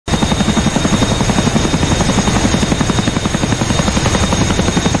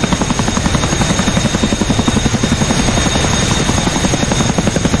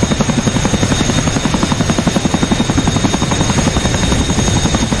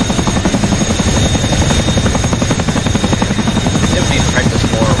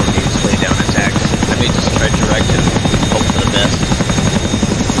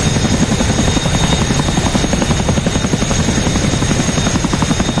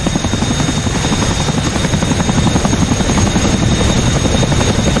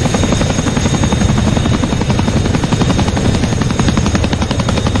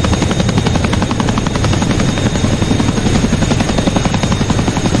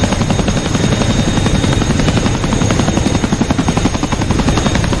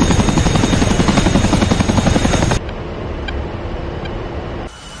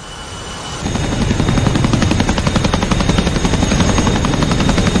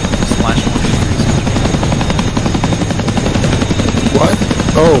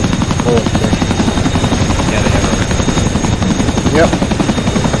Oh, okay. Yeah, they have it. Yep.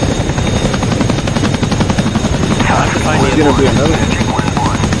 I'll have to find There's gonna be another.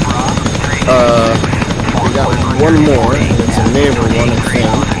 We got one more. It's a neighbor one, I think.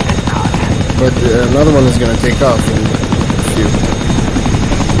 But another one is gonna take off in a few.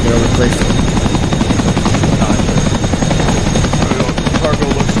 You know, replace it. Cargo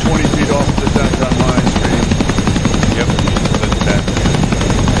looks 20 feet off the downtown line stream. Yep, look at that.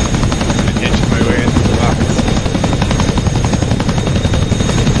 I'm gonna inch my way into the box.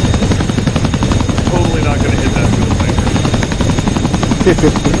 Totally not gonna hit that fuel tanker.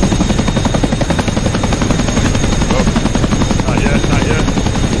 Oh, Not yet, not yet.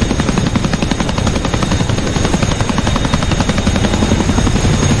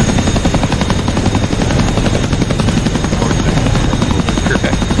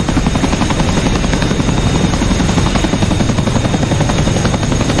 okay.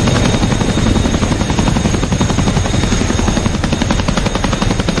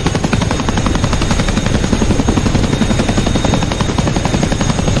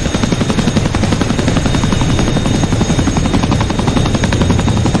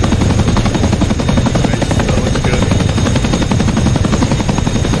 Nice, that looks good.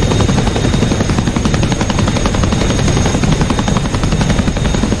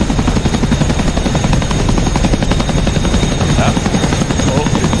 Oh,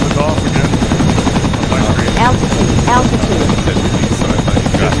 it took off again. On my screen. Altitude, altitude. So I thought you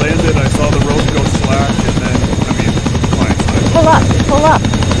It got landed, I saw the rope go slack, and then, client side. Pull up, pull up.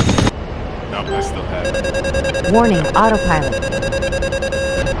 no, I still have it. Warning, autopilot.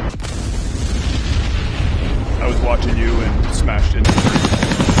 I was watching you and smashed into the tree.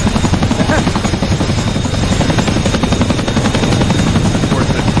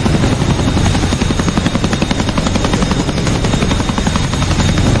 Worth it.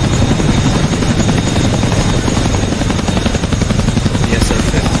 The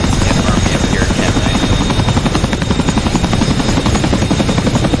SO-50 can't harm me up here at Camp 90.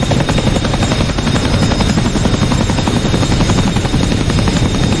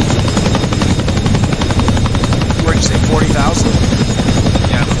 What'd you say, 40,000?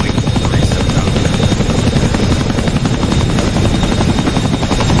 Yeah, I'm like 47,000.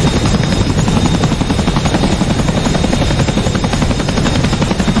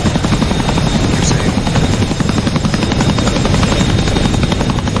 You're saying?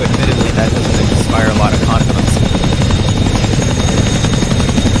 But admittedly, that doesn't inspire a lot of confidence.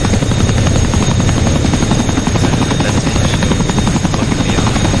 That's the issue. Look at me up.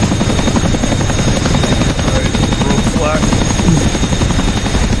 Alright, rope slack.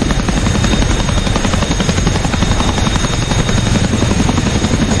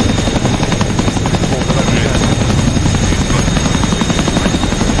 Hold it up again.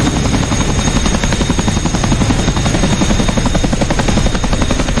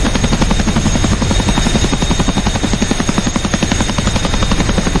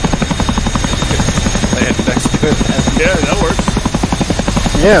 Land next to it. Yeah, that works.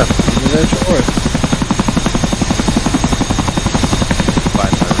 Yeah, that should work.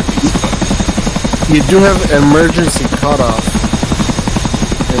 Find my release button. You do have emergency cutoff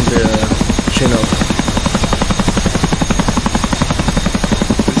in the Chinook.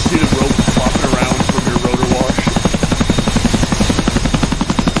 Did you see the rope flopping around from your rotor wash?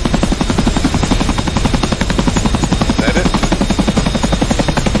 Is that it?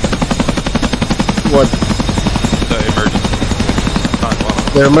 What? The emergency.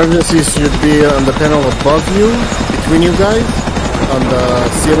 The emergency should be on the panel above you, between you guys, on the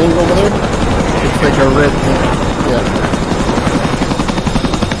ceiling over there. It's like a red thing. Yeah.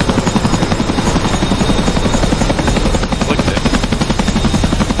 Clicked it.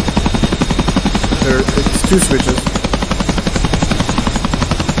 It's two switches.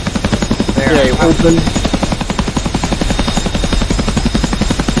 There. Yeah, you open.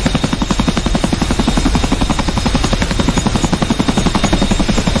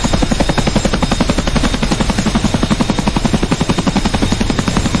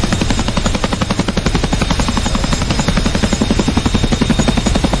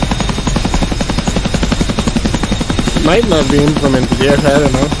 Might not be implemented yet, I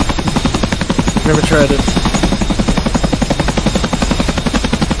don't know. Never tried it.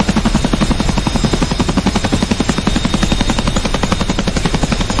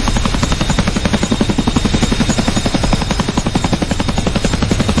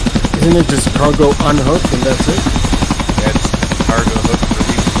 Isn't it just cargo unhooked and that's it? Yeah, it's cargo hook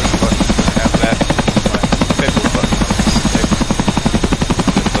release push button. I have that my schedule button on this.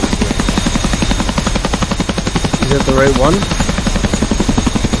 Is that the right one?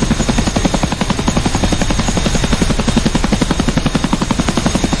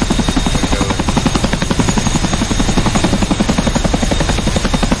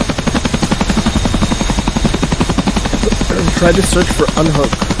 Try to search for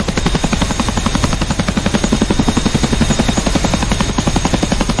unhook.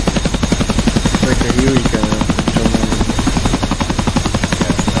 Like a Huey kind of.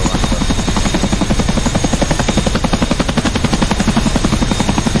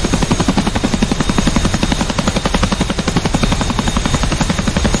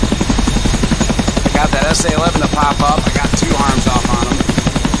 I got that SA-11 to pop up. I got 2 arms off on him.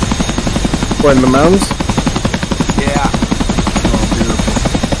 What, in the mountains? Yeah. Oh, beautiful.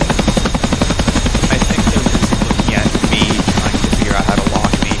 I think they're busy looking at me, trying to figure out how to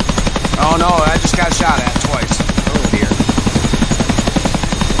lock me. Oh no, I just got shot at twice. Oh dear.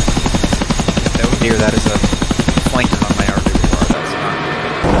 Oh dear, that is a flanker on my REDFOR. That's not.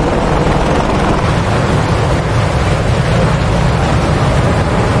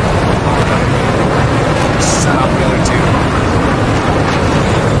 Set up the other 2.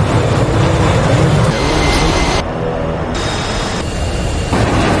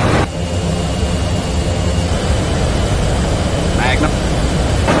 Magnum.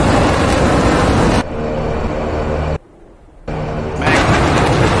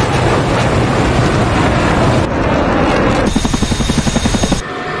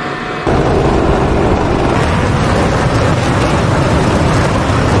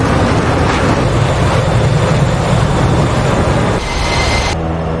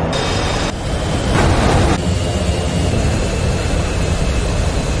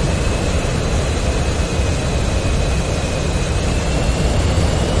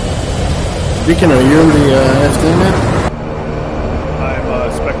 Speaking, are you in the FD man? I'm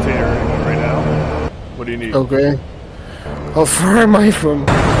a spectator right now. What do you need? Okay. How far am I from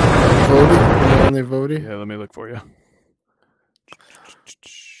Vody? Only Vody? Yeah, let me look for you.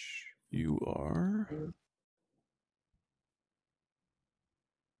 You are...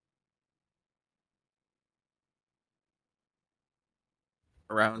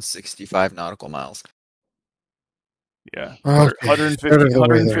 Around 65 nautical miles. Yeah. Okay.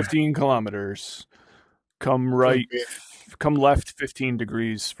 115 kilometers. Come right, Okay. come left 15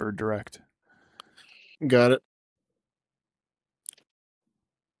 degrees for direct. Got it.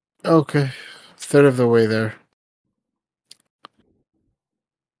 Okay. Third of the way there.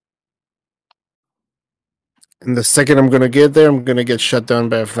 And the second I'm gonna get there, I'm gonna get shut down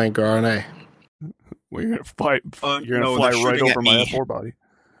by a flanker, aren't I? Well, you're gonna fly. You're gonna no, fly they're right shooting over at my me. F4 body.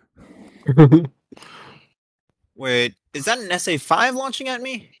 Wait, is that an SA-5 launching at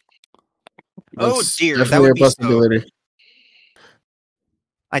me? That's dear, that definitely would a be so. possibility.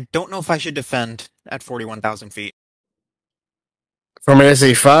 I don't know if I should defend at 41,000 feet. From an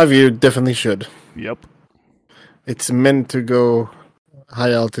SA-5, you definitely should. Yep. It's meant to go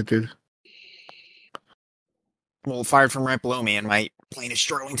high altitude. Well, fired from right below me, and my plane is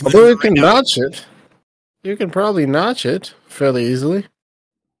struggling to Although maneuver you can right now. notch it. You can probably notch it fairly easily.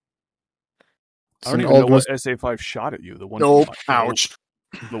 I don't It's even know what almost- SA-5 shot at you. The one. Nope. From Ouch.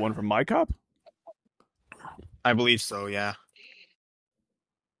 The one from my cop. I believe so, yeah.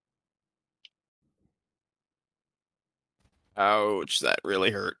 Ouch, that really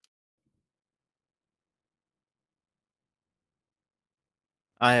hurt.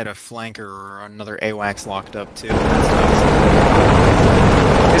 I had a flanker or another AWACS locked up, too. Is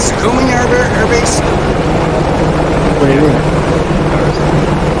it Kumin Air Base? What do you mean?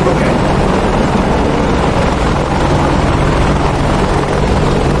 Okay.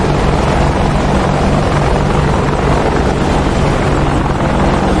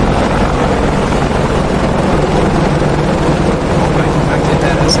 I get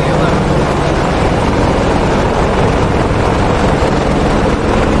that SA-11.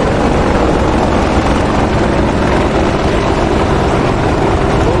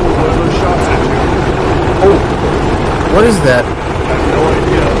 What are those shots at you? What is that? I have no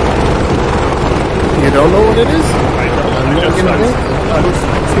idea. You don't know what it is? I don't. I'm I not just gonna I was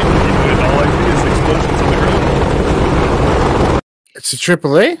thinking it. All I see is explosions on the ground. It's a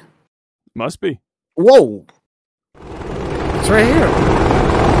AAA? Must be. Whoa! It's right here.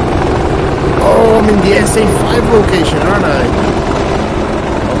 Oh, I'm in the SA-5 location, aren't I?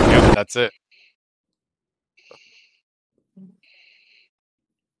 Yep, that's it.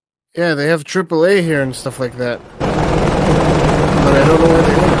 Yeah, they have AAA here and stuff like that. But I don't know where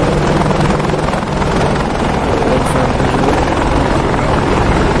they are.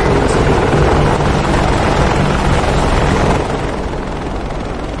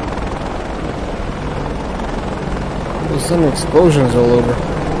 There's some explosions all over.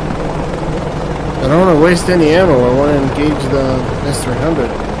 I don't want to waste any ammo. I want to engage the S-300.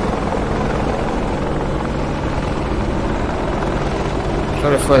 Try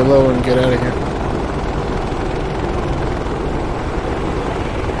to fly low and get out of here.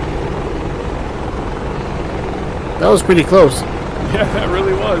 That was pretty close. Yeah, that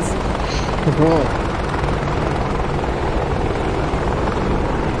really was.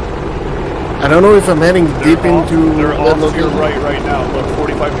 I don't know if I'm heading deep into They're that off to your location. right now. Look,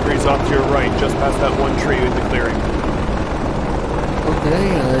 45 degrees off to your right, just past that one tree in the clearing. Okay,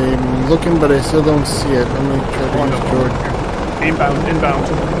 I'm looking, but I still don't see it. Let me try to use George. Inbound.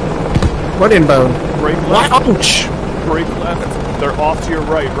 What inbound? Brake left. Ouch! Brake left. They're off to your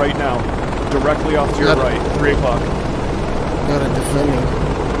right now. Directly off to your right. 3 o'clock. Got it defending.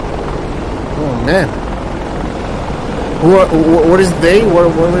 Oh man. What is they? What are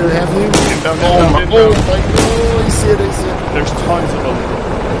we having? Inbound. Oh my god! I see it. There's tons of them.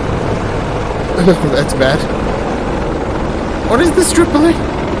 That's bad. What is this AAA?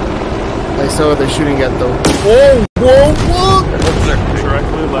 I saw what they're shooting at though. Whoa!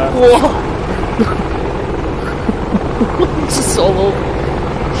 Directly left. Whoa! It's just solo.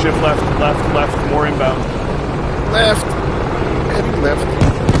 Shift left. More inbound. Left. Heading left.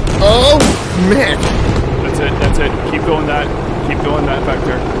 Oh man! That's it. Keep going that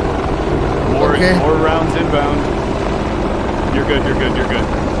vector. More rounds inbound. You're good.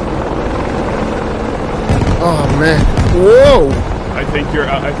 Oh man! Whoa! I think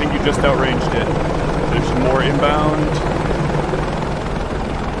you just outranged it. There's more inbound.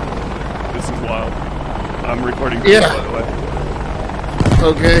 This is wild. I'm recording this, by the way.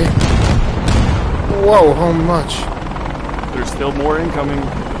 Okay. Whoa! How much? There's still more incoming.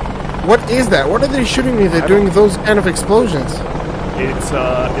 What is that? What are they shooting me? They're doing those kind of explosions. It's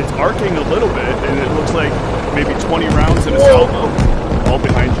arcing a little bit, and it looks like maybe 20 rounds in a salvo. All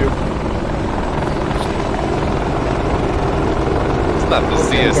behind you. It's not the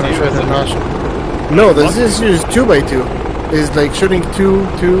CSU, is it? No, the CSU is 2x2. It's like shooting two,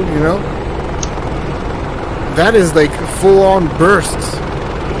 you know? That is like full-on bursts.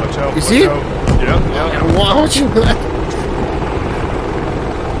 Watch out. You see? Yeah. Watching that.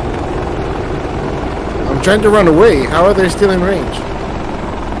 I'm trying to run away. How are they still in range?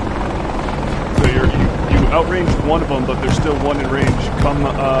 So you outranged one of them, but there's still one in range. Come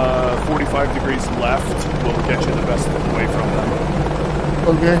 45 degrees left will get you the best away from them.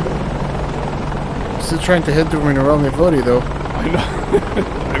 Okay. Still trying to head to Min-Vody though. I know.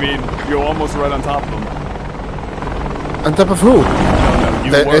 I mean, you're almost right on top of them. On top of who?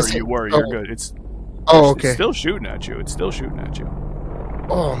 No, you were. You're good. It's okay. It's still shooting at you.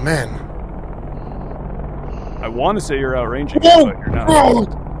 Oh man. I want to say you're outranging it, but you're not. Whoa!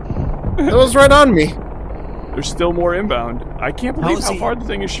 That was right on me. There's still more inbound. I can't believe how he- far the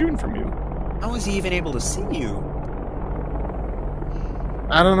thing is shooting from you. How is he even able to see you?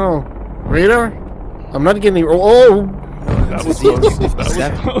 I don't know. Radar? I'm not getting. Oh! That was Zero close.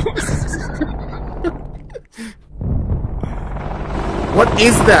 57. What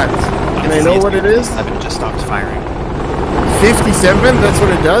is that? Can I know what it is? 7 just stopped firing. 57? That's what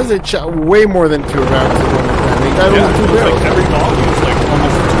it does? It shot way more than 2 rounds at one time. They got Yeah, only 2 it was barrels. like every volley was like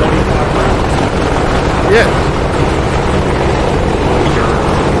almost 25 rounds. Yeah.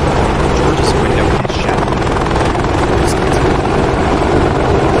 George's window is shattered.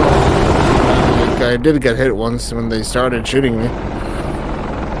 I did get hit once when they started shooting me.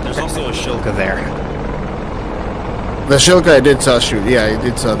 There's also a Shilka there. The Shilka I did saw shoot. Yeah, I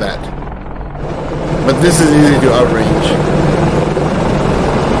did saw that. But this is easy to outrange.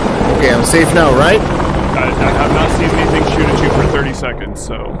 Okay, I'm safe now, right? I have not seen anything shoot at you for 30 seconds,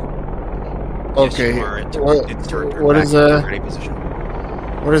 so... Okay. Yes, you are. It's your turn What back is to the ready position.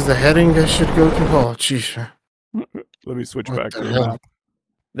 what is the heading I should go to? Oh, jeez. Let me switch What back the to the hell? map.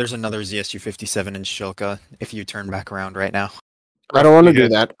 There's another ZSU-57 in Shilka if you turn back around right now. I don't want to do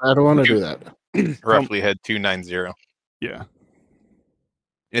that. I don't want to do that. Roughly head 290. Yeah.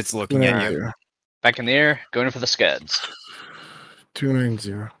 It's looking at you. Back in the air, going for the scads.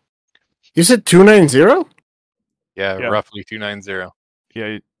 290. You said 290? Yeah, Yeah. roughly 290.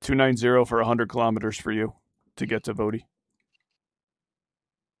 Yeah, 290 for 100 kilometers for you to get to Vody.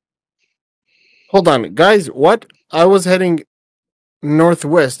 Hold on, guys. What? I was heading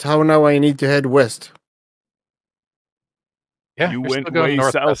northwest. How now I need to head west? Yeah, You you're went still going way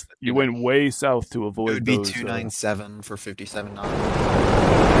northwest. south. You went way south to It avoid would be those. 297 for 57 knots.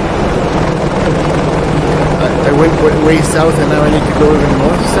 I went way south, and now I need to go even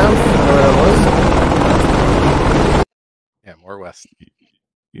north south. Where I was. Yeah, more west.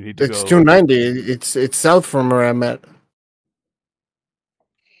 You need to It's go. 290. It's south from where I'm at.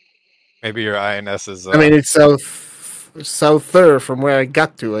 Maybe your INS is. I mean, it's souther from where I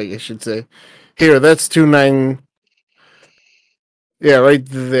got to. I should say. Here, that's 29. Yeah, right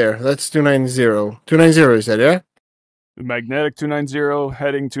there. That's 290. 290, you said, yeah? Magnetic 290,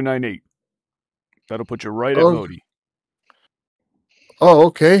 heading 298. That'll put you right at Oh. Vody. Oh,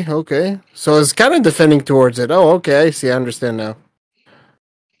 okay, okay. So it's kind of defending towards it. Oh, okay, I see. I understand now.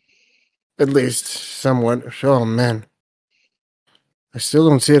 At least somewhat. Oh, man. I still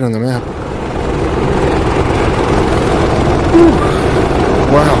don't see it on the map. Whew.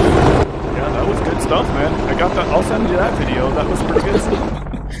 Wow. Yeah, that was good stuff, man. I got that. I'll send you that video. That was pretty good stuff.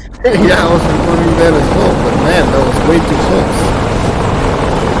 Yeah, I was recording that as well, but man, that was way too close.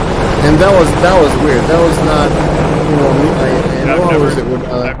 And that was weird. That was not, you know, how was it with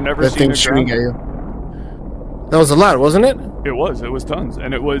I've never that seen thing a shooting at ground. you? That was a lot, wasn't it? It was tons,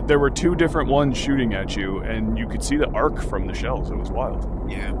 and there were two different ones shooting at you, and you could see the arc from the shells. It was wild.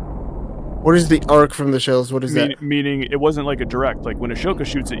 Yeah. What is the arc from the shells? What is that? Meaning it wasn't like a direct. Like when a Shilka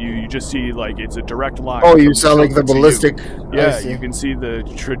shoots at you, you just see like it's a direct line. Oh, you from saw like the Shilka to you. ballistic. Yeah, you can see the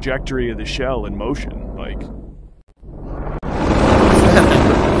trajectory of the shell in motion. Like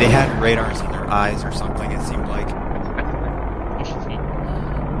They had radars in their eyes or something, it seemed like.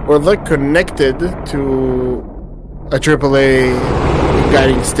 Or they're connected to a AAA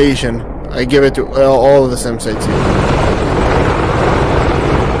guiding station. I give it to all of the SEM sites here.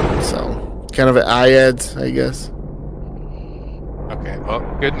 So, kind of an IADS, I guess. Okay, well,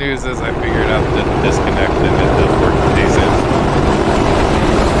 good news is I figured out the disconnect and it does work for DCS.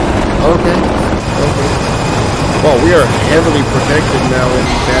 Okay. Well, we are heavily protected now in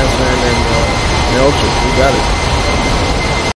Kazan and Longshot. We got it.